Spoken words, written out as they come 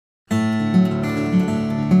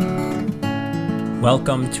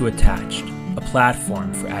Welcome to Attached, a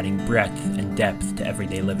platform for adding breadth and depth to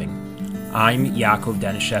everyday living. I'm Yaakov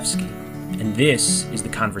Danishevsky, and this is the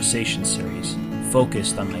Conversation series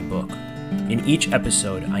focused on my book. In each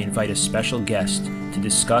episode, I invite a special guest to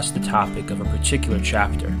discuss the topic of a particular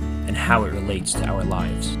chapter and how it relates to our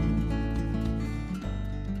lives.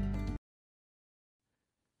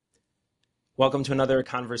 Welcome to another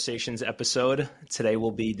Conversations episode. Today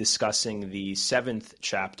we'll be discussing the 7th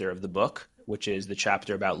chapter of the book, which is the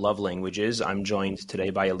chapter about love languages. I'm joined today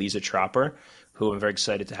by Aliza Tropper, who I'm very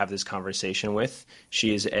excited to have this conversation with.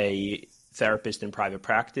 She is a therapist in private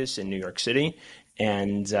practice in New York City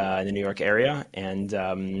and in the New York area, and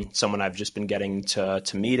someone I've just been getting to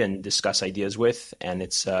meet and discuss ideas with, and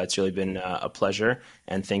it's really been a pleasure,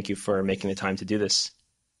 and thank you for making the time to do this.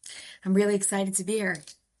 I'm really excited to be here.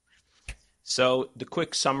 So the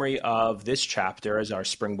quick summary of this chapter as our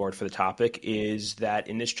springboard for the topic is that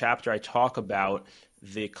in this chapter I talk about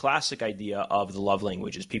the classic idea of the love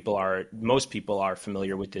languages. Most people are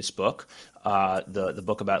familiar with this book, the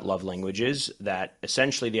book about love languages, that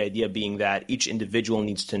essentially the idea being that each individual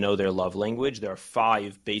needs to know their love language. There are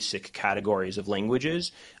 5 basic categories of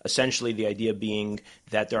languages. Essentially the idea being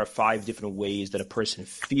that there are 5 different ways that a person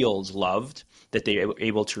feels loved, that they are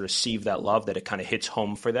able to receive that love, that it kind of hits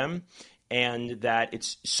home for them. And that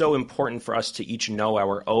it's so important for us to each know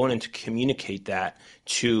our own and to communicate that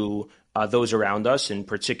to those around us, in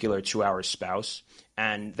particular to our spouse.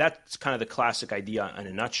 And that's kind of the classic idea in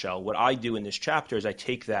a nutshell. What I do in this chapter is I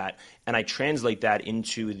take that and I translate that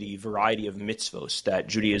into the variety of mitzvos that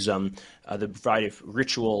Judaism, the variety of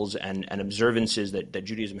rituals and observances that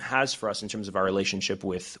Judaism has for us in terms of our relationship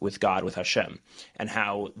with God, with Hashem, and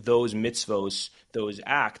how those mitzvos, those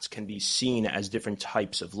acts can be seen as different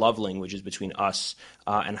types of love languages between us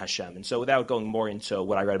and Hashem. And so without going more into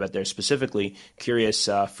what I read about there specifically, curious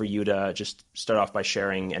for you to just start off by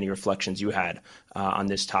sharing any reflections you had on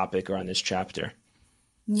this topic or on this chapter.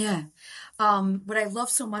 Yeah. What I love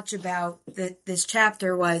so much about this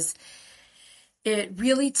chapter was it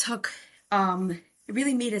really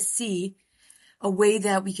made us see a way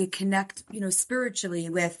that we could connect, spiritually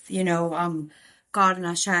with, God and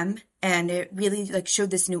Hashem. And it really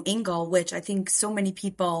showed this new angle, which I think so many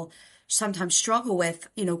people sometimes struggle with,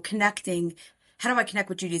 connecting. How do I connect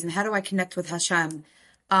with Judaism? How do I connect with Hashem?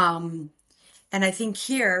 And I think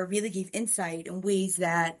here really gave insight in ways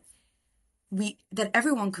that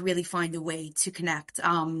everyone could really find a way to connect.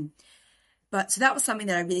 But so that was something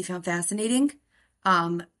that I really found fascinating.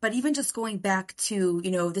 But even just going back to,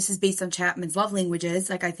 this is based on Chapman's love languages.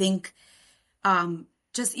 I think,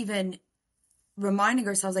 just even reminding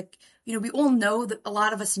ourselves, we all know that a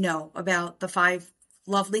lot of us know about the 5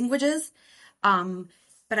 love languages.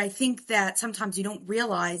 But I think that sometimes you don't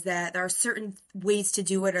realize that there are certain ways to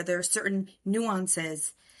do it, or there are certain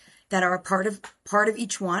nuances that are a part of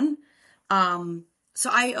each one. So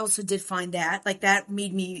I also did find that, that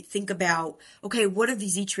made me think about, okay, what do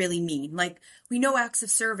these each really mean? We know acts of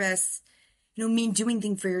service, mean doing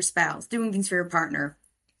things for your spouse, doing things for your partner.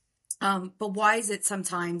 But why is it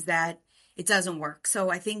sometimes that it doesn't work? So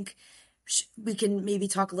I think we can maybe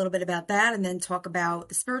talk a little bit about that, and then talk about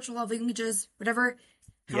the spiritual love languages, however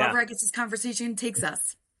I guess this conversation takes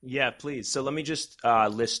us. Yeah, please. So let me just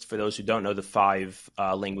list, for those who don't know, the 5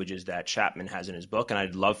 languages that Chapman has in his book, and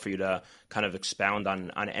I'd love for you to kind of expound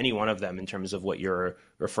on any one of them in terms of what you're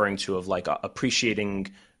referring to, of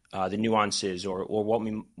appreciating the nuances or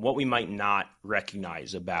what we might not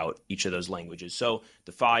recognize about each of those languages. So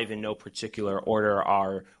the 5 in no particular order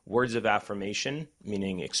are words of affirmation,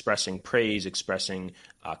 meaning expressing praise, expressing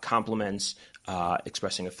compliments,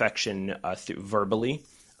 expressing affection verbally.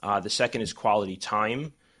 The second is quality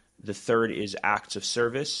time. The third is acts of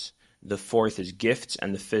service. The fourth is gifts,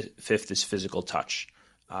 and the fifth is physical touch.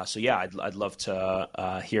 I'd love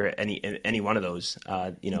to hear any one of those,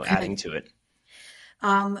 okay, adding to it.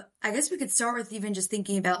 I guess we could start with even just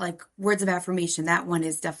thinking about words of affirmation. That one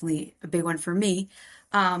is definitely a big one for me.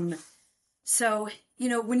 So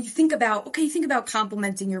when you think about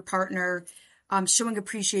complimenting your partner, showing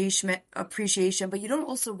appreciation, but you don't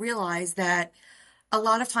also realize that a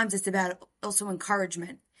lot of times it's about also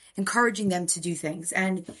encouraging them to do things.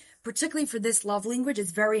 And particularly for this love language,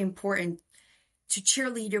 it's very important to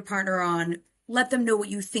cheerlead your partner on, let them know what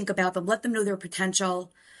you think about them, let them know their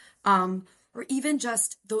potential, or even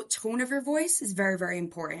just the tone of your voice is very, very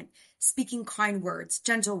important. Speaking kind words,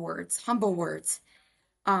 gentle words, humble words,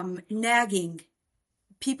 nagging.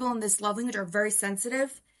 People in this love language are very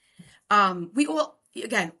sensitive.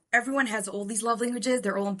 Everyone has all these love languages.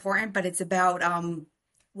 They're all important, but it's about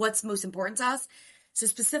what's most important to us. So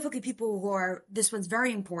specifically people who are, this one's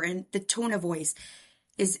very important. The tone of voice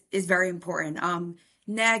is very important.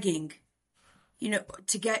 Nagging,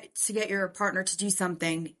 to get your partner to do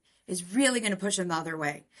something is really going to push them the other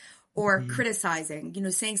way. Or Mhm.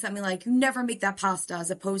 criticizing, saying something like, you never make that pasta, as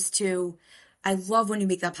opposed to, I love when you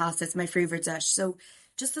make that pasta. It's my favorite dish. So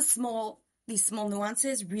just these small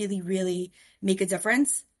nuances really, really make a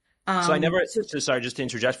difference. So I never, So so sorry, just to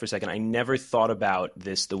interject for a second. I never thought about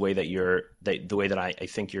this the way that the way that I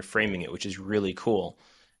think you're framing it, which is really cool.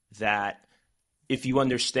 That if you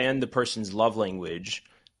understand the person's love language,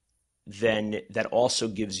 then that also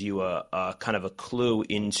gives you a kind of a clue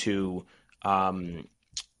into um,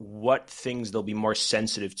 what things they'll be more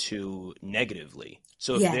sensitive to negatively.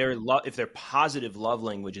 So if yeah, if their positive love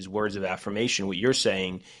language is words of affirmation, what you're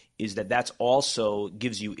saying is that that's also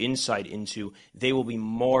gives you insight into they will be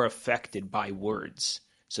more affected by words.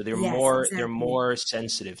 So yes, they're exactly. more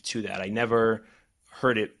sensitive to that. I never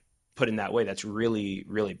heard it put in that way. That's really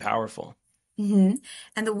really powerful. hmm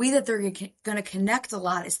And the way that they're going to connect a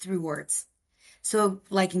lot is through words. So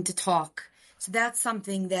liking to talk. So that's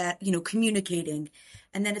something that, communicating.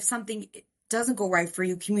 And then if something doesn't go right for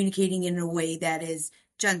you, communicating in a way that is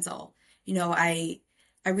gentle. I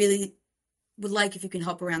really would like if you can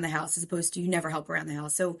help around the house, as opposed to you never help around the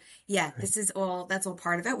house. So yeah, that's all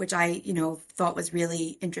part of it, which I, thought was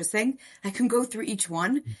really interesting. I can go through each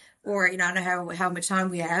one, or, I don't know how much time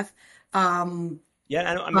we have. Um, Yeah,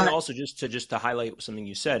 and I mean but also just to highlight something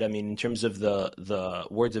you said. I mean, in terms of the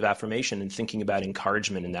words of affirmation and thinking about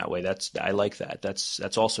encouragement in that way, I like that.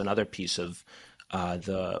 That's also another piece of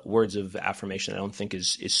the words of affirmation. I don't think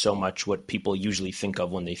is so much what people usually think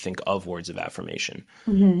of when they think of words of affirmation.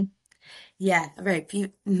 Mhm. Yeah, right.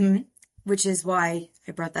 Which is why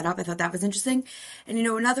I brought that up. I thought that was interesting. And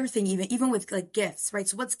another thing, even with like gifts, right?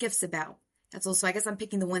 So what's gifts about? That's also, I guess I'm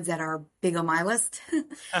picking the ones that are big on my list.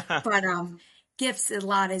 But gifts, a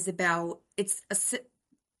lot is about,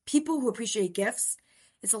 people who appreciate gifts.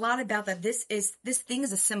 It's a lot about that this thing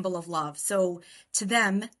is a symbol of love. So to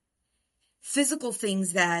them, physical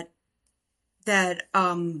things that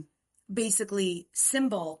basically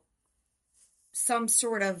symbol some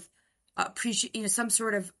sort of appreciate, some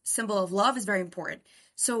sort of symbol of love is very important.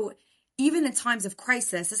 So even in times of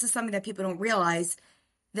crisis, this is something that people don't realize,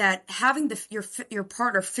 that having your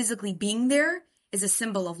partner physically being there is a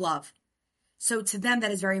symbol of love. So to them,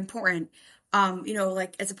 that is very important.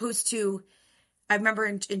 Like as opposed to, I remember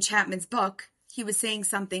in Chapman's book, he was saying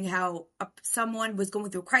something how someone was going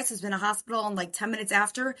through a crisis in a hospital, and like 10 minutes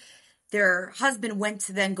after, their husband went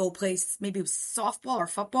to then go play, maybe it was softball or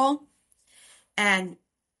football, and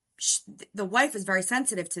the wife is very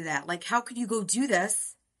sensitive to that. Like, how could you go do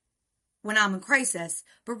this when I'm in crisis?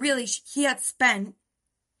 But really, he had spent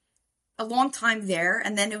a long time there,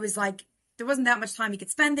 and then it was like there wasn't that much time he could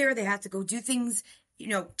spend there. They had to go do things,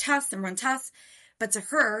 test and run tests. But to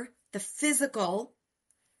her, the physical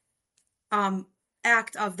um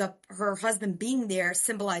act of the her husband being there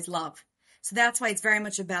symbolized love. So that's why it's very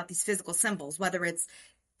much about these physical symbols, whether it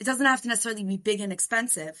doesn't have to necessarily be big and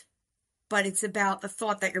expensive, but it's about the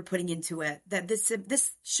thought that you're putting into it. That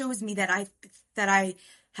this shows me that I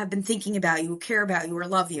have been thinking about you, care about you, or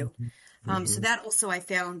love you. So Mhm. that also I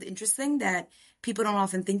found interesting, that people don't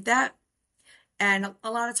often think that. And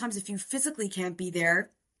a lot of times, if you physically can't be there,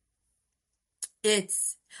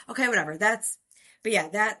 it's okay, whatever. But yeah,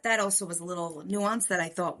 that also was a little nuance that I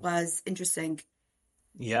thought was interesting.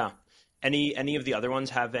 Yeah. Any of the other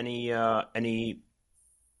ones have any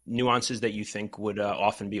nuances that you think would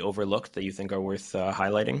often be overlooked that you think are worth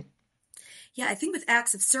highlighting? Yeah, I think with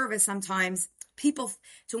acts of service, sometimes people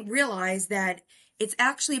don't realize that it's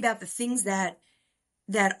actually about the things that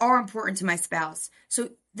are important to my spouse. So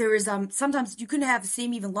there is sometimes you can have the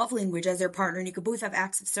same even love language as their partner, and you could both have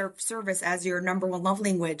acts of service as your number one love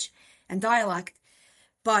language and dialect,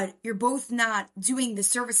 but you're both not doing the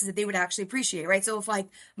services that they would actually appreciate, right? So if like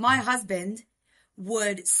my husband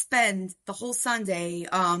would spend the whole Sunday,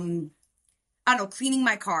 I don't know, cleaning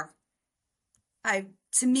my car, I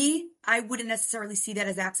to me, I wouldn't necessarily see that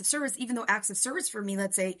as acts of service, even though acts of service for me,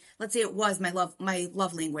 let's say it was my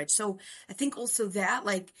love language. So I think also that,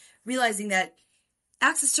 like, realizing that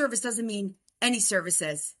acts of service doesn't mean any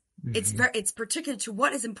services. It's particular to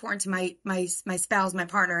what is important to my spouse, my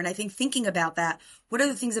partner. And I think thinking about that, what are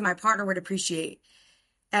the things that my partner would appreciate?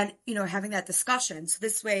 And, having that discussion. So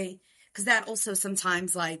this way, because that also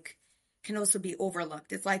sometimes like can also be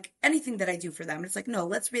overlooked. It's like anything that I do for them. It's like, no,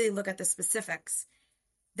 let's really look at the specifics.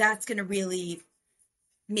 That's going to really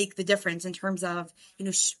make the difference in terms of,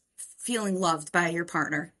 feeling loved by your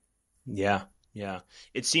partner. Yeah. Yeah,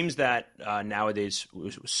 it seems that nowadays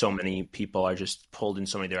so many people are just pulled in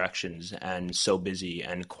so many directions and so busy,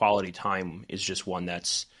 and quality time is just one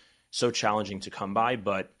that's so challenging to come by.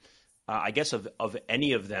 But I guess of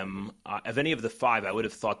any of them, of any of the five, I would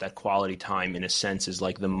have thought that quality time, in a sense, is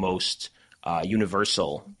like the most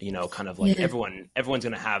universal. You know, kind of like Yeah. everyone's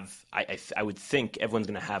gonna have. I would think everyone's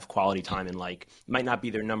gonna have quality time, and like it might not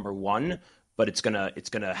be their number one, but it's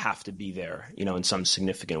gonna have to be there. You know, in some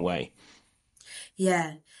significant way.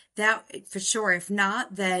 Yeah, that for sure. If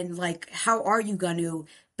not, then like, how are you going to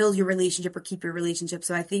build your relationship or keep your relationship?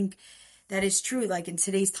 So I think that is true. Like in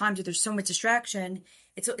today's times, where there's so much distraction,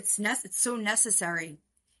 it's so necessary.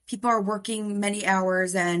 People are working many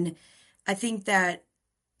hours, and I think that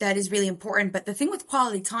that is really important. But the thing with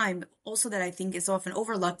quality time, also that I think is often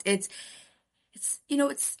overlooked, it's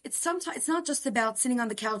sometimes it's not just about sitting on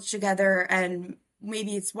the couch together and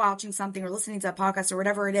maybe it's watching something or listening to a podcast or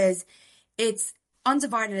whatever it is. It's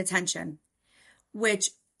undivided attention,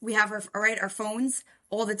 which we have our phones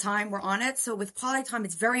all the time. We're on it. So with quality time,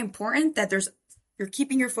 it's very important that you're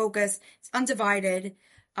keeping your focus. It's undivided.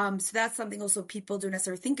 So that's something also people don't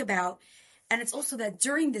necessarily think about. And it's also that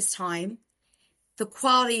during this time, the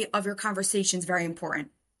quality of your conversation is very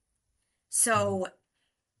important. So,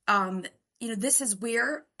 um, this is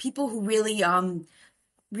where people who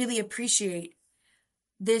really appreciate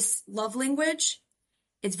this love language,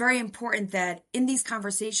 it's very important that in these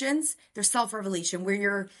conversations, there's self-revelation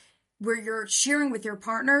where you're sharing with your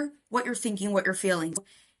partner what you're thinking, what you're feeling.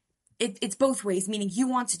 It's both ways, meaning you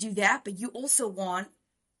want to do that, but you also want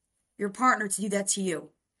your partner to do that to you.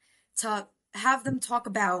 To have them talk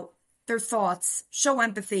about their thoughts, show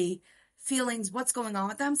empathy, feelings, what's going on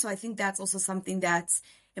with them. So I think that's also something that's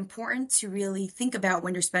important to really think about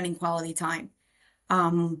when you're spending quality time.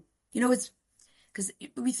 It's because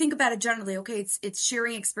we think about it generally. Okay, it's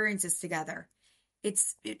sharing experiences together. But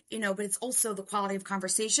it's also the quality of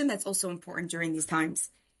conversation that's also important during these times.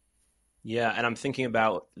 Yeah, and I'm thinking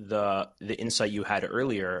about the insight you had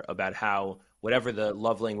earlier about how whatever the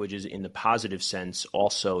love language is in the positive sense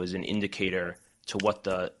also is an indicator to what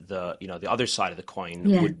the other side of the coin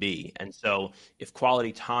Yeah, would be. And so if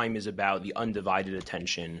quality time is about the undivided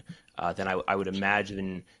attention, then I would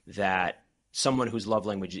imagine that someone whose love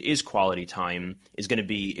language is quality time is going to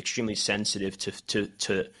be extremely sensitive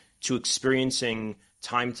to experiencing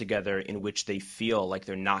time together in which they feel like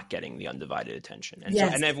they're not getting the undivided attention. And so,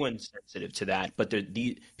 yes, and everyone's sensitive to that, but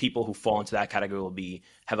the people who fall into that category will be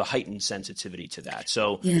have a heightened sensitivity to that.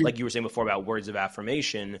 So, yeah, like you were saying before about words of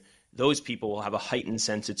affirmation, those people will have a heightened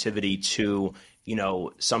sensitivity to,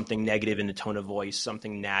 something negative in the tone of voice,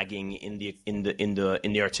 something nagging in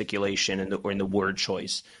the articulation or in the word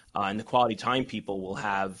choice. And the quality time people will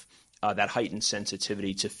have that heightened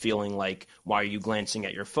sensitivity to feeling like, why are you glancing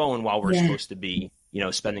at your phone while we're yeah, supposed to be,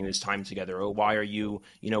 spending this time together? Or why are you,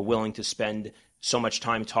 willing to spend so much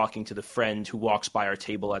time talking to the friend who walks by our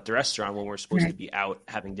table at the restaurant when we're supposed to right, be out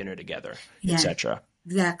having dinner together, yeah, etc.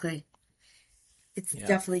 exactly. It's Yeah, and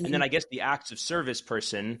then definitely I guess the acts of service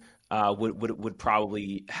person would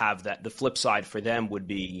probably have that. The flip side for them would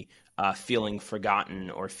be feeling forgotten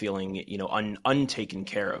or feeling untaken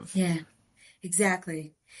care of. yeah,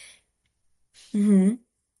 exactly. Hmm.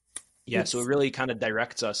 Yeah, so it It's really kind of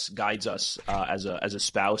directs us, guides us as a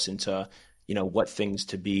spouse into what things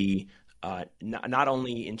to be, not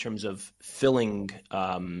only in terms of filling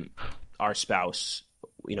our spouse,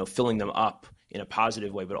 filling them up in a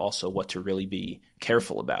positive way, but also what to really be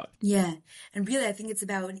careful about. Yeah. And really, I think it's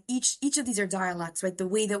about each of these are dialects, right? The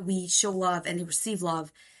way that we show love and receive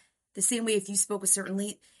love. The same way if you spoke a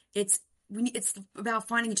certain it's it's about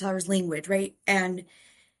finding each other's language, right? And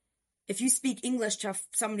if you speak English to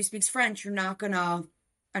someone who speaks French, you're not gonna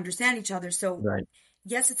understand each other. So Right.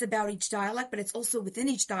 yes, it's about each dialect, but it's also within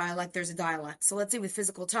each dialect, there's a dialect. So let's say with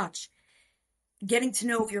physical touch, getting to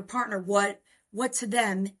know your partner, what to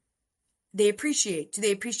them they appreciate. Do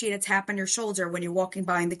they appreciate a tap on your shoulder when you're walking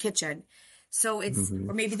by in the kitchen? So Hmm.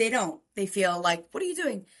 or maybe they don't. They feel like, what are you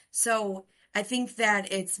doing? So I think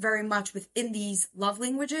that it's very much within these love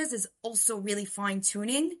languages is also really fine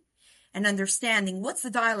tuning and understanding what's the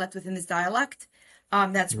dialect within this dialect.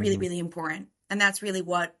 That's really, Hmm. really important. And that's really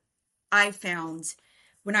what I found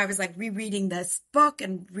when I was like rereading this book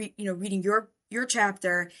and reading your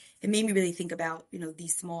chapter. It made me really think about,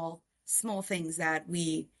 these small things that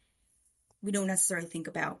we don't necessarily think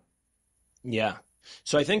about. Yeah.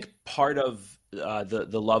 So I think part of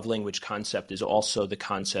the love language concept is also the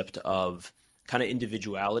concept of kind of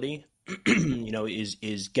individuality.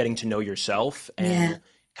 Is getting to know yourself Yeah. and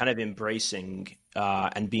kind of embracing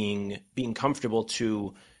and being comfortable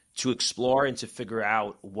to to explore and to figure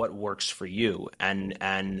out what works for you, and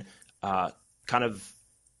kind of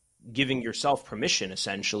giving yourself permission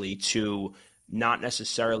essentially to not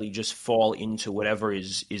necessarily just fall into whatever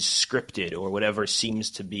is scripted or whatever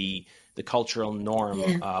seems to be the cultural norm,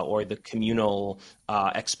 Yeah. or the communal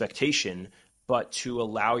expectation, but to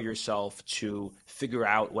allow yourself to figure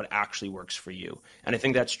out what actually works for you. And I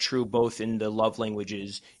think that's true both in the love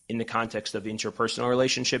languages in the context of interpersonal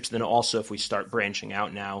relationships, then also if we start branching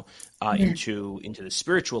out now Yeah. into the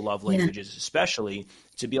spiritual love Yeah. languages, especially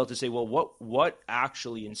to be able to say, well, what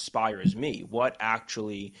actually inspires me? What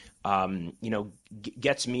actually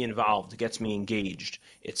gets me involved, gets me engaged,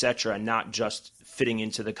 etc., and not just fitting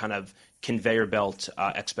into the kind of conveyor belt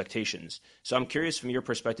expectations. So I'm curious from your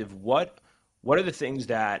perspective, what are the things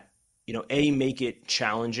that make it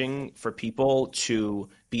challenging for people to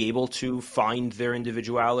be able to find their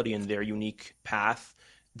individuality and their unique path,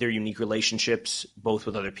 their unique relationships, both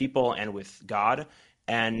with other people and with God,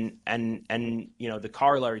 and the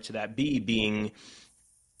corollary to that being,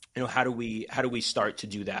 how do we start to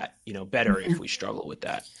do that better Yeah. if we struggle with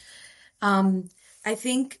that? I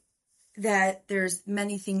think that there's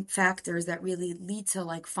many factors that really lead to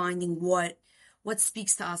like finding what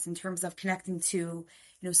speaks to us in terms of connecting to,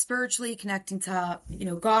 spiritually, connecting to,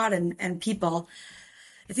 God and people.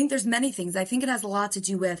 I think there's many things. I think it has a lot to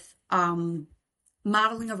do with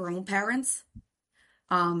modeling of our own parents,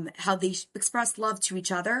 how they express love to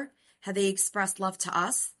each other, how they express love to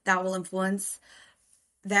us. That will influence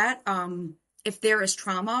that. If there is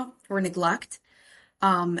trauma or neglect,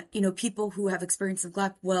 people who have experienced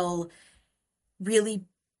neglect will really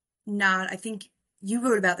not, I think you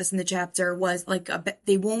wrote about this in the chapter, was like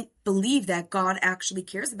they won't believe that God actually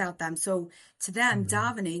cares about them. So to them, Mm-hmm.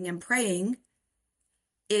 davening and praying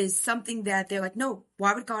is something that they're like, no,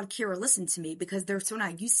 why would God care or listen to me? Because they're so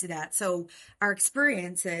not used to that. So our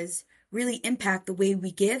experiences really impact the way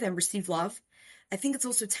we give and receive love. I think it's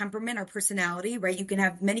also temperament or personality, right? You can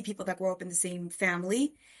have many people that grow up in the same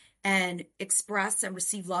family and express and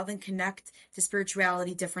receive love and connect to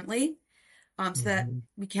spirituality differently. So that Mm-hmm.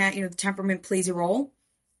 we can't, the temperament plays a role.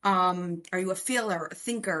 Are you a feeler, a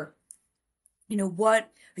thinker?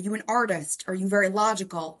 What are you, an artist? Are you very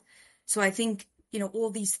logical? So I think,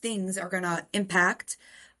 all these things are going to impact.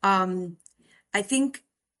 Um, I think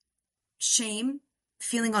shame,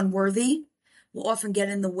 feeling unworthy will often get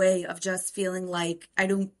in the way of just feeling like I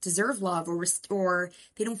don't deserve love, or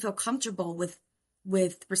they don't feel comfortable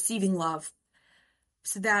with receiving love.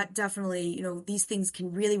 So that definitely, these things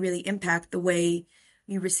can really, really impact the way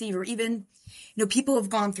you receive, or even, people have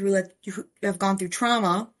gone through who have gone through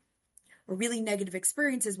trauma or really negative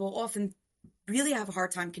experiences will often really have a hard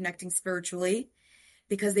time connecting spiritually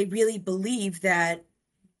because they really believe that,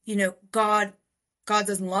 God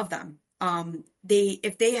doesn't love them.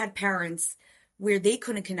 If they had parents where they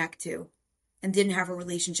couldn't connect to and didn't have a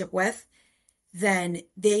relationship with, then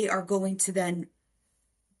they are going to then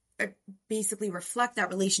basically reflect that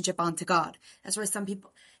relationship onto God. That's why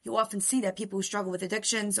you often see that people who struggle with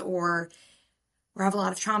addictions or have a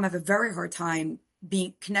lot of trauma have a very hard time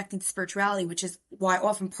being connecting to spirituality, which is why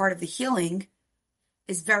often part of the healing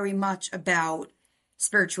is very much about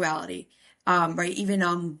spirituality. Right?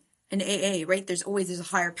 Even in AA, right? There's a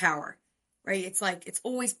higher power, right? It's like it's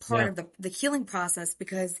always part Yeah. of the healing process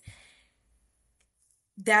because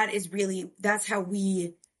that is really that's how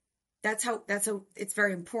it's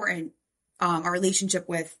very important, our relationship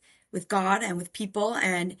with God and with people,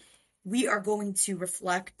 and we are going to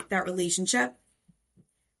reflect that relationship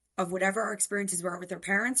of whatever our experiences were with our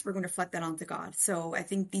parents. We're going to reflect that onto God. So I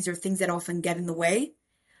think these are things that often get in the way.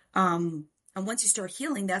 And once you start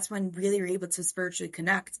healing, that's when really you're able to spiritually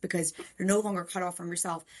connect because you're no longer cut off from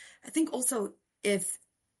yourself. I think also if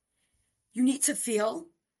you need to feel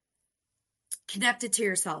connected to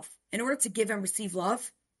yourself in order to give and receive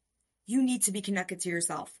love, you need to be connected to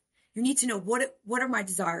yourself. You need to know what are my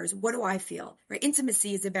desires? What do I feel? Right?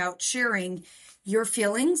 Intimacy is about sharing your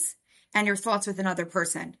feelings and your thoughts with another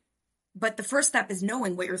person. But the first step is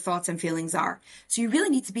knowing what your thoughts and feelings are. So you really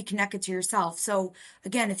need to be connected to yourself. So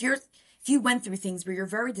again, if you went through things where you're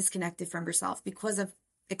very disconnected from yourself because of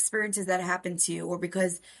experiences that happened to you, or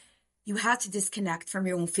because you had to disconnect from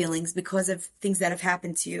your own feelings because of things that have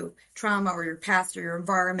happened to you, trauma or your past or your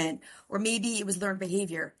environment, or maybe it was learned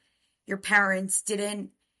behavior. Your parents didn't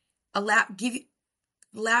allow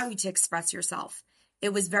you to express yourself.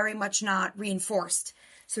 It was very much not reinforced.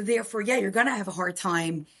 So therefore, yeah, you're going to have a hard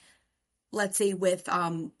time, let's say with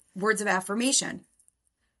words of affirmation,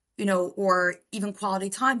 or even quality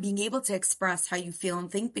time, being able to express how you feel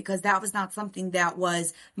and think, because that was not something that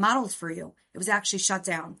was modeled for you. It was actually shut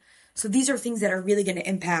down. So these are things that are really going to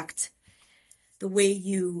impact the way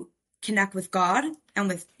you connect with God and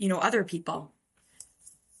with, other people.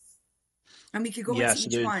 And we could go Yeah, into so each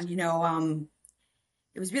there's one,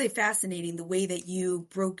 it was really fascinating the way that you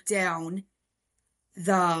broke down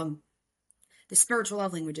the the spiritual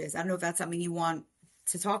love languages. I don't know if that's something you want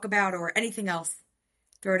to talk about or anything else.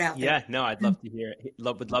 Throw it out there. yeah, no, I'd love to hear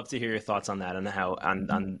would love to hear your thoughts on that and how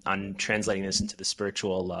on translating this into the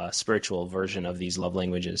spiritual version of these love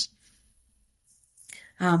languages.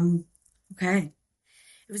 Um, okay.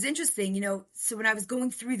 It was interesting, so when I was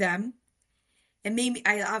going through them, it made me,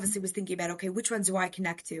 I obviously was thinking about, okay, which ones do I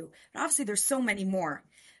connect to? But obviously there's so many more.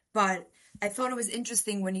 But I thought it was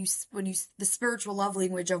interesting the spiritual love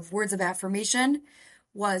language of words of affirmation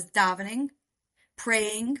was davening,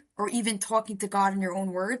 praying, or even talking to God in your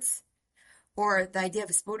own words, or the idea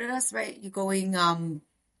of us, right? You're going,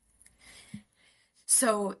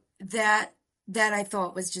 so that I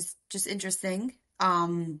thought was just interesting.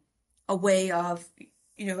 A way of,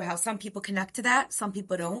 how some people connect to that, some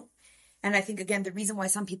people don't. And I think again, the reason why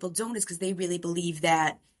some people don't is because they really believe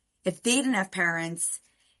that if they didn't have parents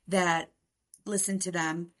that listened to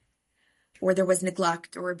them, or there was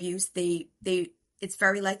neglect or abuse, they it's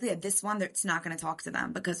very likely that this one that's not going to talk to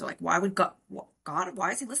them because they're like, why would God,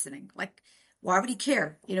 why is he listening? Like, why would he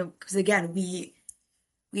care? Because again, we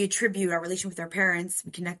attribute our relation with our parents,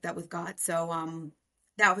 we connect that with God. So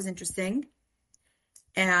that was interesting.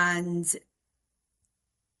 And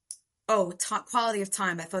quality of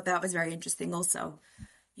time. I thought that was very interesting also.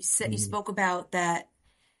 You Mhm. spoke about that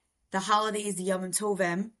the holidays, the Yom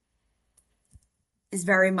Tovim, is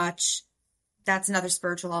very much that's another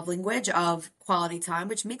spiritual love language of quality time,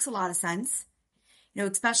 which makes a lot of sense.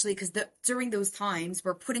 Especially because during those times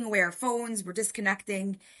we're putting away our phones, we're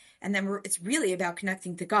disconnecting, and then it's really about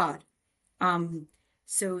connecting to God. Um,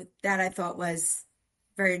 so that I thought was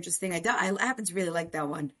very interesting. I happen to really like that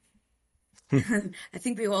one. I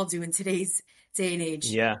think we all do in today's day and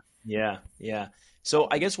age. Yeah, yeah, yeah. So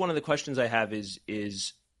I guess one of the questions I have is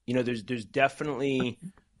there's definitely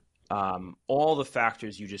all the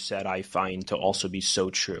factors you just said I find to also be so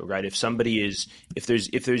true, right? If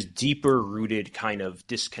there's deeper rooted kind of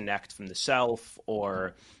disconnect from the self,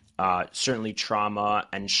 or certainly trauma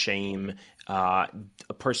and shame, a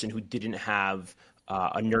person who didn't have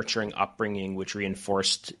a nurturing upbringing which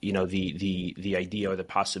reinforced, the idea or the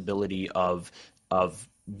possibility of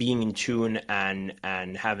being in tune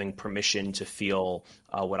and having permission to feel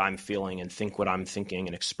what I'm feeling and think what I'm thinking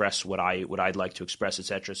and express what I'd like to express,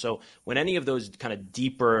 etc. So when any of those kind of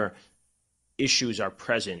deeper issues are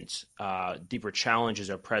present, deeper challenges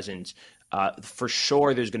are present, for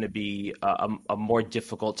sure there's going to be a more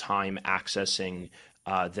difficult time accessing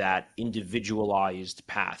that individualized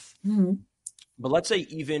path. Mhm. But let's say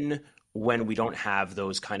even when we don't have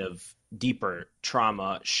those kind of deeper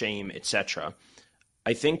trauma, shame, etc.,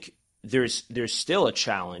 I think there's still a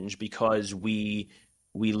challenge because we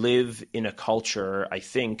live in a culture, I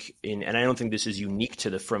think, and I don't think this is unique to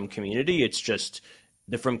the Frum community. It's just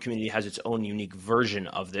the Frum community has its own unique version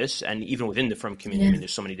of this, and even within the Frum community, I Yeah, mean,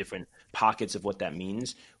 there's so many different pockets of what that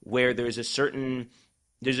means, where there's a certain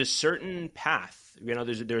path.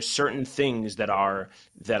 There's certain things that are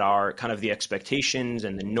kind of the expectations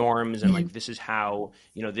and the norms, and yeah, like this is how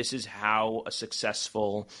a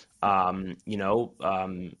successful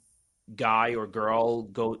guy or girl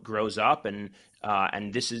grows up, and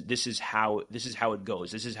this is how it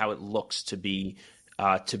goes. This is how it looks to be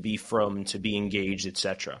from to be engaged,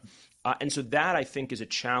 etc. And so that I think is a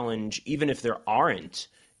challenge, even if there aren't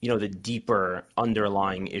the deeper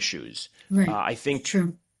underlying issues. right. I think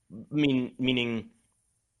True. meaning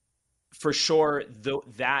for sure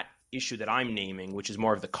that issue that I'm naming, which is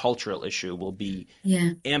more of the cultural issue, will be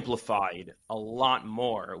Yeah, amplified a lot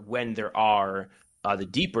more when there are the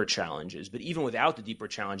deeper challenges. But even without the deeper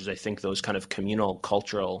challenges, I think those kind of communal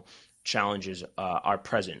cultural challenges are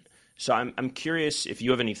present. So I'm curious if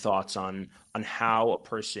you have any thoughts on how a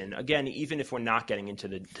person, again, even if we're not getting into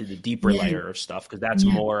the deeper yeah, layer of stuff, because that's yeah,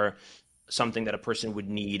 more something that a person would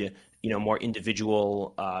need, more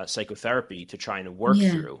individual psychotherapy to try and work yeah,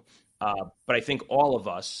 through. But I think all of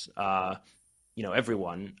us,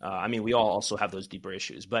 everyone. I mean, we all also have those deeper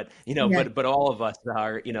issues, but yeah, but all of us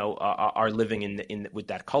are are living in with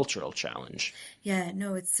that cultural challenge. yeah.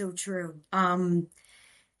 No, it's so true.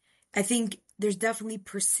 I think there's definitely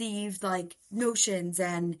perceived like notions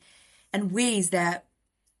and ways that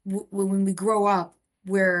when we grow up,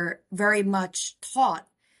 we're very much taught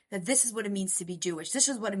that this is what it means to be Jewish. This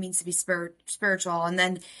is what it means to be spiritual. And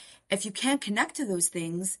then if you can't connect to those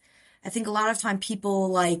things, I think a lot of time people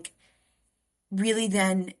like really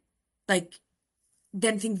then like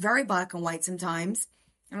then think very black and white sometimes.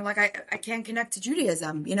 And we're like, I can't connect to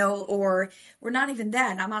Judaism, or we're not even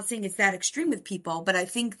that. And I'm not saying it's that extreme with people, but I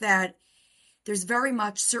think that there's very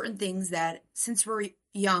much certain things that since we're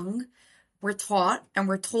young, we're taught and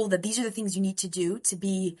we're told that these are the things you need to do to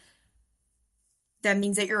be, that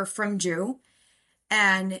means that you're a from Jew.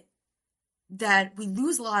 And that we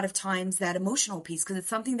lose a lot of times that emotional piece because it's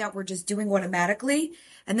something that we're just doing automatically.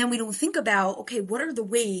 And then we don't think about, okay, what are the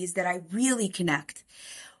ways that I really connect?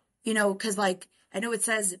 Because like, I know it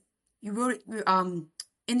says, you wrote,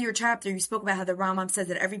 in your chapter, you spoke about how the Rambam says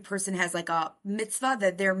that every person has like a mitzvah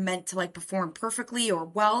that they're meant to like perform perfectly or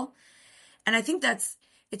well. And I think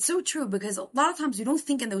it's so true because a lot of times we don't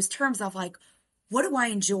think in those terms of like, what do I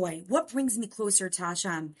enjoy? What brings me closer to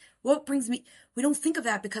Hashem? We don't think of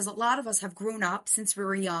that because a lot of us have grown up since we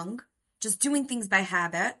were young, just doing things by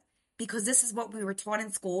habit because this is what we were taught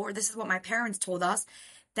in school or this is what my parents told us,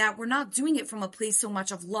 that we're not doing it from a place so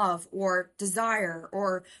much of love or desire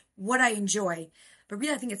or what I enjoy. But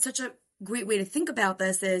really, I think it's such a great way to think about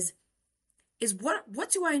this is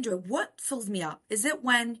what do I enjoy? What fills me up? Is it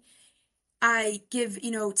when I give,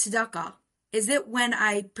 tzedakah? Is it when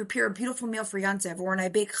I prepare a beautiful meal for Yantiv, or when I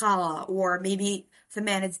bake challah, or maybe if the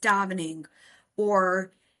man is davening,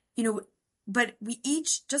 or, but we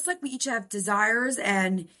each, just like we each have desires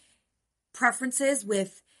and preferences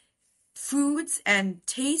with foods and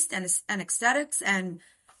taste and aesthetics and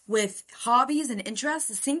with hobbies and interests,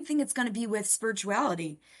 the same thing it's going to be with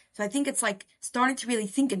spirituality. So I think it's like starting to really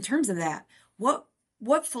think in terms of that.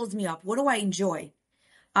 What fills me up? What do I enjoy?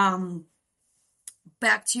 Um,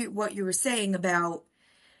 Back to what you were saying about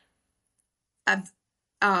uh,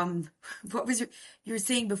 um what was you were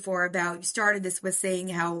saying before about you started this with saying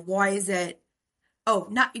how why is it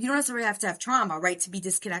not you don't necessarily have to have trauma, right, to be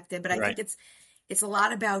disconnected, but I think Right. it's a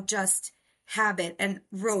lot about just habit and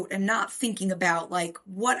rote and not thinking about like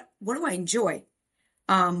what do I enjoy,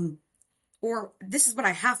 um or this is what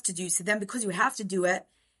I have to do, so then because you have to do it,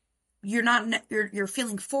 you're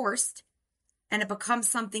feeling forced and it becomes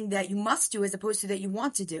something that you must do as opposed to that you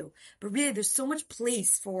want to do. But really, there's so much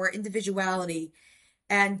place for individuality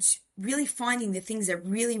and really finding the things that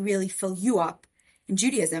really, really fill you up in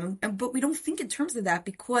Judaism. But we don't think in terms of that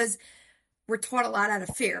because we're taught a lot out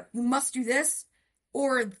of fear. You must do this,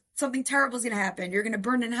 or something terrible is going to happen. You're going to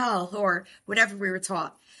burn in hell, or whatever we were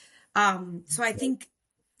taught. So I think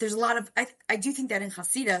there's a lot of, I do think that in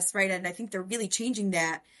Hasidus, right? And I think they're really changing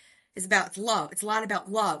that is about love. It's a lot about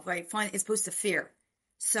love, right? Fine, as opposed to fear.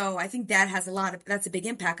 So I think that has that's a big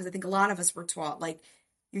impact because I think a lot of us were taught like,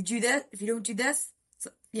 you do this, if you don't do this,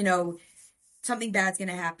 you know, something bad's going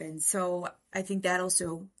to happen. So I think that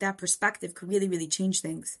also, that perspective could really, really change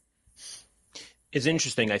things. It's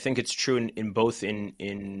interesting. I think it's true in both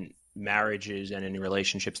in marriages and in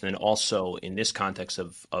relationships, and then also in this context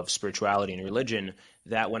of spirituality and religion,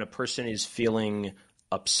 that when a person is feeling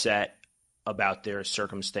upset about their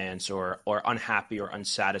circumstance or unhappy or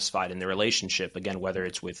unsatisfied in their relationship, again, whether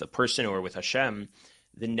it's with a person or with Hashem,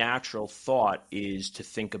 the natural thought is to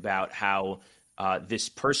think about how this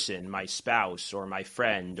person, my spouse or my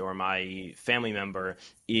friend or my family member,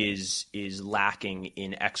 is lacking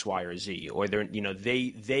in X, Y, or Z, or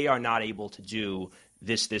they are not able to do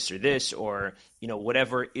this, or this, or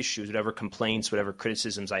whatever issues, whatever complaints, whatever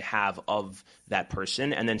criticisms I have of that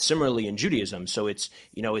person. And then similarly in Judaism, so it's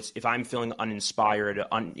if I'm feeling uninspired,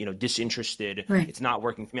 disinterested, Right. it's not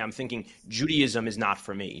working for me. I'm thinking Judaism is not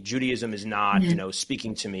for me. Judaism is not Yeah.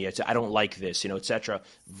 speaking to me. I don't like this, etc.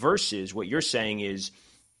 Versus what you're saying is,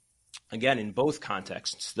 again, in both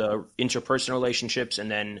contexts, the interpersonal relationships and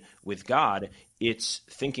then with God, it's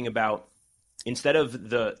thinking about, instead of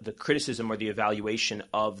the criticism or the evaluation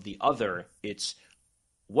of the other, it's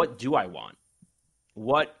what do I want?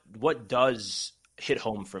 What does hit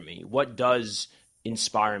home for me? What does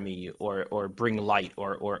inspire me or bring light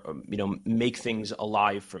or make things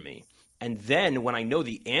alive for me? And then when I know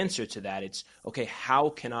the answer to that, it's okay, how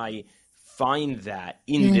can I find that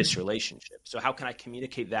in Yeah. this relationship? So how can I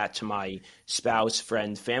communicate that to my spouse,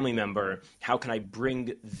 friend, family member? How can I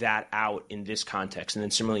bring that out in this context? And then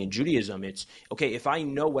similarly in Judaism, it's okay, if I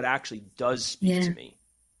know what actually does speak Yeah. to me,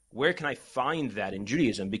 where can I find that in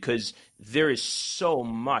Judaism? Because there is so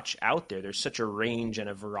much out there. There's such a range and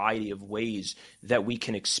a variety of ways that we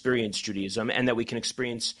can experience Judaism and that we can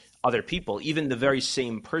experience other people. Even the very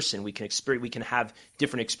same person, we can have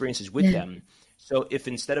different experiences with Yeah. them. So if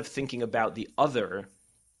instead of thinking about the other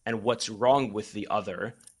and what's wrong with the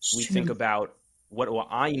other, It's we think true. about what do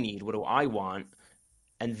I need, what do I want,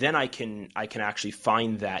 and then I can actually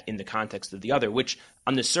find that in the context of the other, which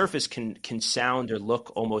on the surface can sound or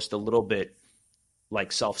look almost a little bit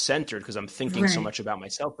like self-centered because I'm thinking so Right. much about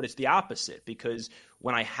myself, but it's the opposite because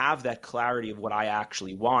when I have that clarity of what I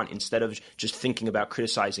actually want, instead of just thinking about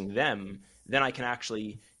criticizing them, then I can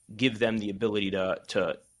actually give them the ability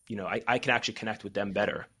to I can actually connect with them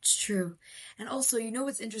better. It's true. And also,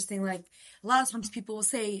 what's interesting? Like a lot of times people will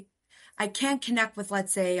say, I can't connect with,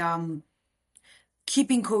 let's say,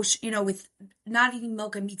 keeping kosher, with not eating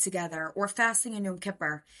milk and meat together or fasting in Yom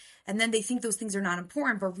Kippur. And then they think those things are not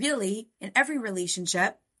important. But really, in every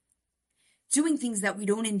relationship, doing things that we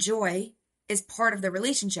don't enjoy is part of the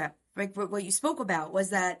relationship. Like what you spoke about was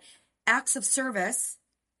that acts of service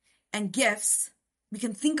and gifts, we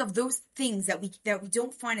can think of those things that we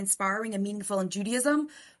don't find inspiring and meaningful in Judaism.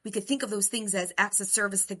 We could think of those things as acts of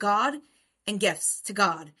service to God and gifts to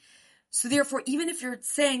God. So therefore, even if you're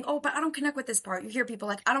saying, "Oh, but I don't connect with this part," you hear people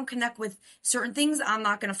like, "I don't connect with certain things. I'm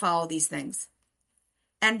not going to follow these things."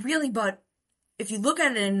 And really, but if you look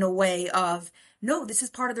at it in a way of, no, this is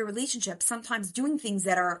part of the relationship. Sometimes doing things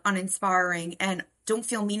that are uninspiring and don't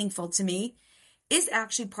feel meaningful to me is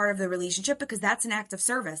actually part of the relationship because that's an act of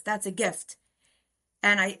service. That's a gift.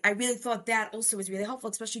 And I really thought that also was really helpful,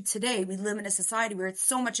 especially today. We live in a society where it's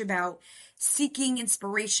so much about seeking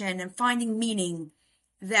inspiration and finding meaning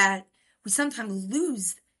that we sometimes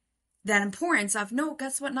lose that importance of, no,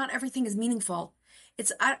 guess what? Not everything is meaningful.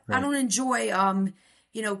 I Right. don't enjoy,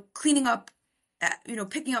 cleaning up,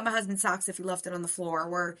 picking up my husband's socks if he left it on the floor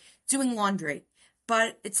or doing laundry.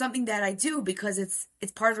 But it's something that I do because it's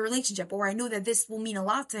part of the relationship, or I know that this will mean a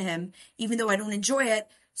lot to him, even though I don't enjoy it.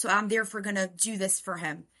 So I'm therefore going to do this for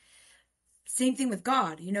him. Same thing with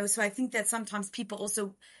God, So I think that sometimes people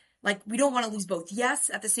also, like, we don't want to lose both. Yes,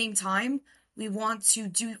 at the same time, we want to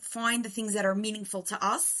find the things that are meaningful to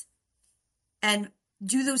us and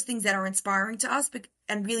do those things that are inspiring to us,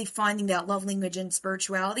 and really finding that love language and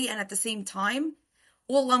spirituality. And at the same time,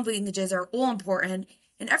 all love languages are all important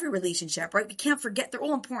in every relationship, right? We can't forget they're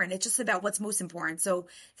all important. It's just about what's most important. So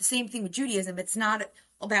the same thing with Judaism. It's not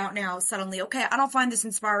about now suddenly, okay, I don't find this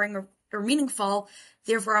inspiring or meaningful,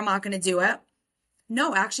 therefore I'm not going to do it.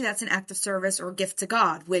 No, actually, that's an act of service or gift to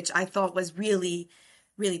God, which I thought was really,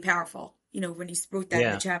 really powerful, when he wrote that in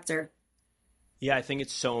the Yeah. chapter. Yeah, I think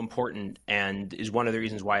it's so important and is one of the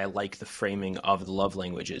reasons why I like the framing of the love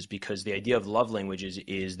languages because the idea of love languages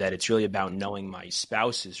is that it's really about knowing my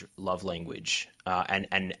spouse's love language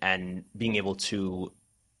and being able to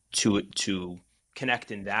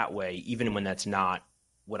connect in that way, even when that's not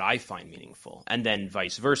what I find meaningful. And then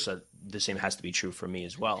vice versa, the same has to be true for me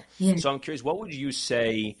as well. Yeah. So I'm curious, what would you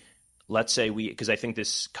say, let's say because I think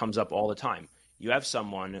this comes up all the time. You have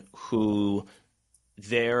someone who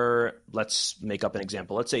let's make up an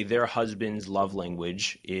example. Let's say their husband's love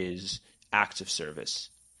language is acts of service.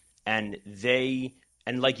 And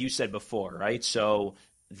and like you said before, right? So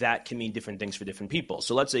that can mean different things for different people.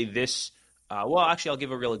 So let's say well, actually, I'll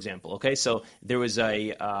give a real example. Okay, so there was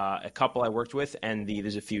a couple I worked with, and this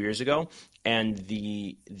is a few years ago, and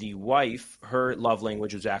the wife, her love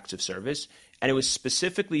language was acts of service, and it was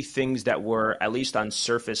specifically things that were at least on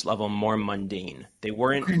surface level more mundane. They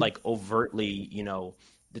weren't Okay. like overtly,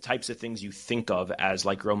 the types of things you think of as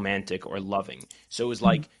like romantic or loving. So it was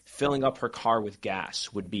like filling up her car with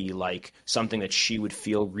gas would be like something that she would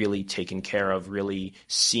feel really taken care of, really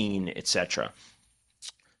seen, etc.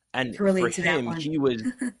 And To for relate to that him, one. he was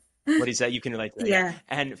what he said. You can relate to that, yeah. Yeah.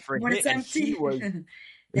 And for When him, it's and he empty, was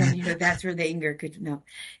then that's where the anger could no.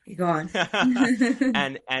 Go on.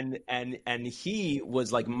 and he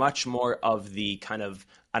was like much more of the kind of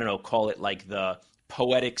I don't know, call it like the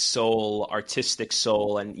poetic soul, artistic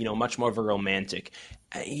soul, and much more of a romantic.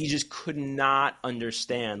 He just could not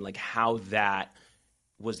understand like how that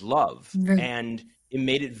was love, Right. and it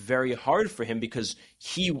made it very hard for him because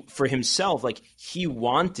for himself, like he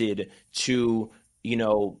wanted to,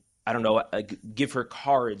 I don't know, give her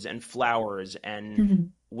cards and flowers and Mhm.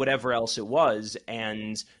 whatever else it was,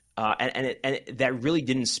 and that really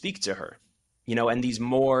didn't speak to her, and these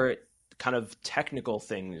more kind of technical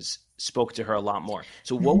things spoke to her a lot more.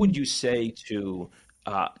 So, what would Mhm. you say to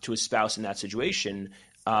a spouse in that situation?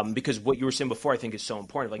 Because what you were saying before, I think, is so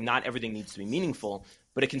important. Like, not everything needs to be meaningful,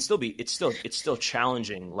 but it can still be. It's still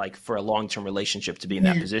challenging, like for a long term relationship, to be in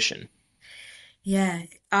that Yeah. position. Yeah.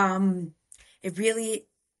 Um, it really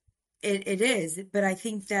it is, but I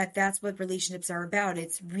think that that's what relationships are about.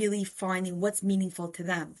 It's really finding what's meaningful to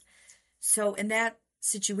them. So in that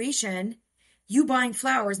situation, you buying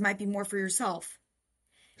flowers might be more for yourself,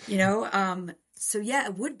 so yeah,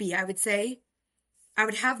 it would be. I would say I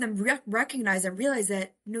would have them recognize and realize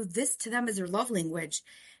that, this to them is their love language.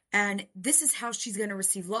 And this is how she's going to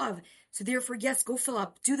receive love. So therefore, yes, go fill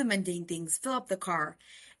up, do the mundane things, fill up the car.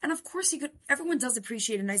 And of course, everyone does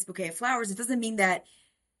appreciate a nice bouquet of flowers. It doesn't mean that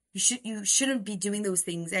you shouldn't be doing those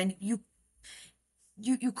things. And you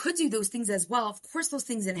could do those things as well. Of course, those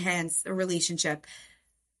things enhance a relationship.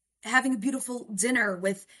 Having a beautiful dinner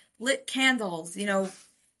with lit candles,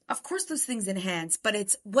 of course those things enhance, but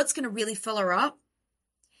it's what's going to really fill her up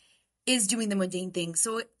is doing the mundane things.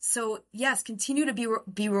 So yes, continue to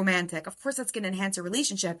be romantic. Of course, that's going to enhance a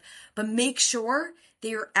relationship, but make sure that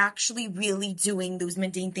you're actually really doing those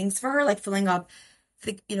mundane things for her, like filling up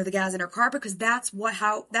the gas in her car, because that's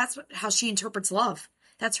how she interprets love.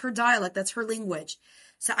 That's her dialect. That's her language.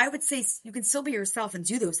 So I would say you can still be yourself and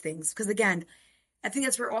do those things. Because again, I think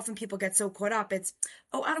that's where often people get so caught up. It's,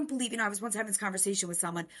 oh, I don't believe, I was once having this conversation with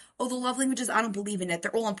someone. Oh, the love languages, I don't believe in it.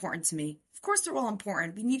 They're all important to me. Of course, they're all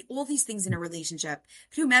important. We need all these things in a relationship.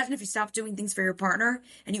 Can you imagine if you stopped doing things for your partner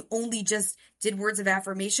and you only just did words of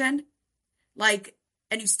affirmation?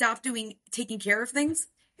 And you stopped taking care of things?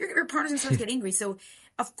 Your partner's gonna start to get angry. So,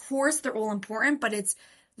 of course, they're all important, but it's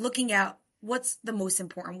looking at what's the most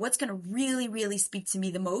important, what's going to really, really speak to me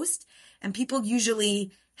the most. And people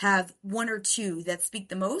usually have one or two that speak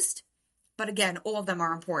the most. But again, all of them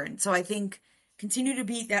are important. So I think continue to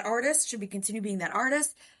be that artist, should be continue being that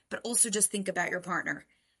artist, but also just think about your partner.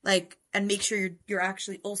 And make sure you're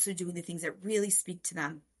actually also doing the things that really speak to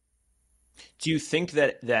them. Do you think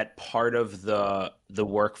that part of the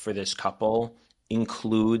work for this couple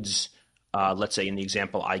includes, let's say in the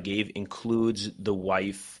example I gave, includes the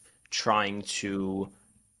wife trying to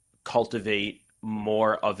cultivate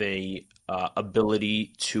more of a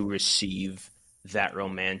ability to receive that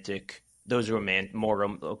again,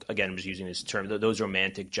 I'm just using this term, those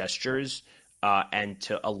romantic gestures, and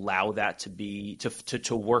to allow that to be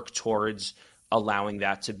to work towards allowing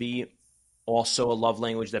that to be also a love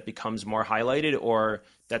language that becomes more highlighted, or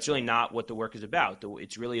that's really not what the work is about.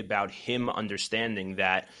 It's really about him understanding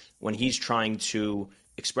that when he's trying to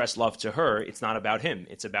express love to her, it's not about him,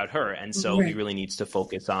 it's about her. And so he Right. really needs to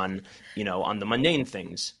focus on, on the mundane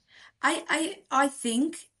things. I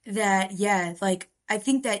think that, yeah, I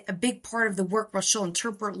think that a big part of the work where she'll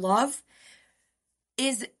interpret love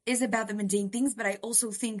is about the mundane things, but I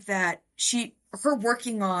also think that her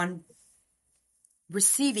working on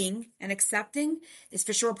receiving and accepting is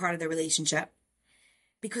for sure part of the relationship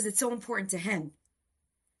because it's so important to him.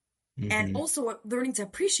 And Hmm. also learning to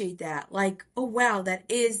appreciate that. Like, oh wow, that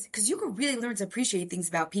is because you can really learn to appreciate things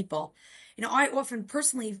about people. I often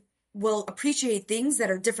personally will appreciate things that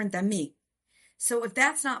are different than me. So if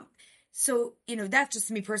that's not that's just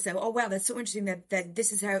me personally. Oh wow, that's so interesting that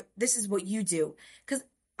this is what you do. Because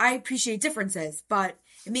I appreciate differences, but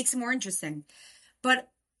it makes it more interesting. But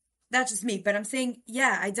that's just me. But I'm saying,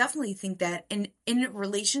 yeah, I definitely think that in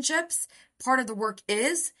relationships, part of the work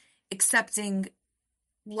is accepting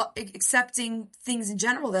accepting things in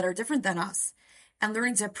general that are different than us and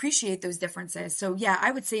learning to appreciate those differences. So yeah,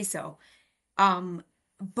 I would say so. Um,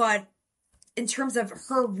 but in terms of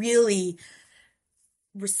her really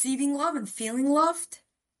receiving love and feeling loved,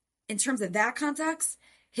 in terms of that context,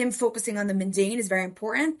 him focusing on the mundane is very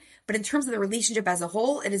important. But in terms of the relationship as a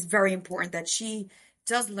whole, it is very important that she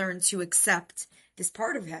does learn to accept this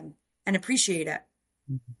part of him and appreciate it.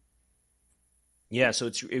 Yeah, so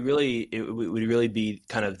it would really be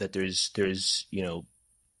kind of that there's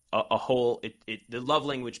a whole the love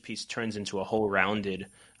language piece turns into a whole rounded,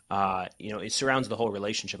 it surrounds the whole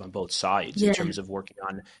relationship on both sides in Yeah. terms of working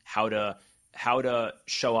on how to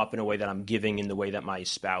show up in a way that I'm giving in the way that my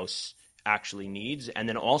spouse actually needs, and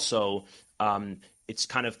then also, it's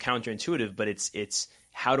kind of counterintuitive, but it's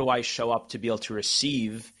how do I show up to be able to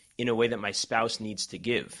receive in a way that my spouse needs to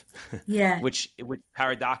give, Yeah. which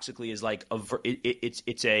paradoxically is like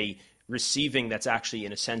it's a receiving that's actually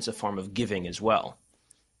in a sense a form of giving as well.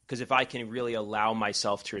 Because if I can really allow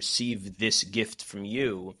myself to receive this gift from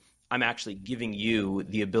you, I'm actually giving you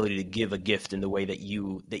the ability to give a gift in the way that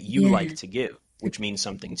you like Yeah. to give, which means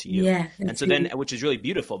something to you. Yeah. And That's so then, beautiful. which is really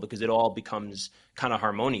beautiful because it all becomes kind of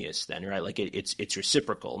harmonious then, right? Like it's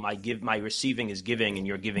reciprocal. My receiving is giving, and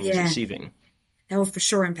your giving is Yeah. receiving. That will for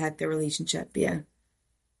sure impact the relationship. Yeah.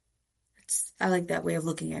 I like that way of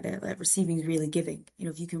looking at it. That receiving is really giving.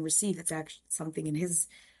 If you can receive, it's actually something in his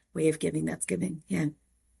way of giving that's giving. Yeah.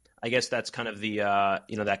 I guess that's kind of the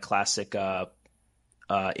that classic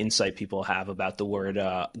insight people have about the word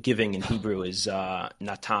giving in Hebrew is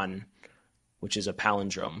natan, which is a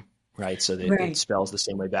palindrome, right? So that it Right. spells the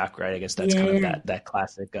same way back, right? I guess that's Yeah. kind of Yeah. that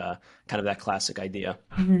classic kind of that classic idea.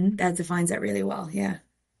 That defines that really well. Yeah.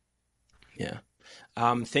 Yeah.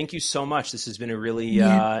 Thank you so much. This has been a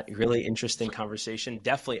Yeah, really interesting conversation.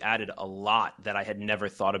 Definitely added a lot that I had never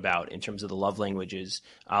thought about in terms of the love languages,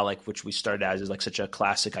 like which we started as is like such a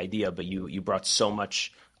classic idea, but you brought so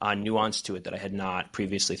much nuance to it that I had not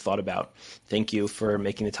previously thought about. Thank you for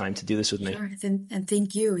making the time to do this with me. sure. And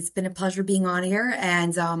thank you. It's been a pleasure being on here,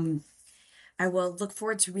 and I will look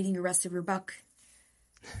forward to reading the rest of your book.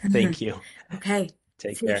 Thank you. Okay.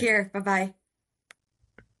 Take Take care. care. Bye bye.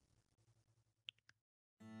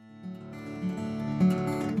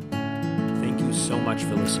 Thank you so much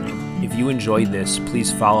for listening. If you enjoyed this,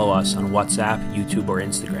 please follow us on WhatsApp, YouTube, or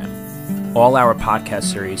Instagram. All our podcast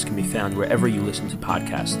series can be found wherever you listen to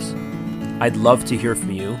podcasts. I'd love to hear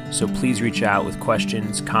from you, so please reach out with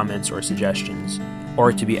questions, comments, or suggestions,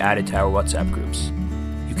 or to be added to our WhatsApp groups.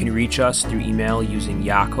 You can reach us through email using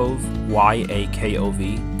Yakov,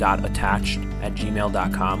 Y-A-K-O-V,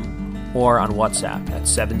 .attached@gmail.com, or on WhatsApp at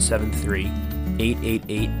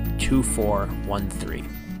 773-888-2413.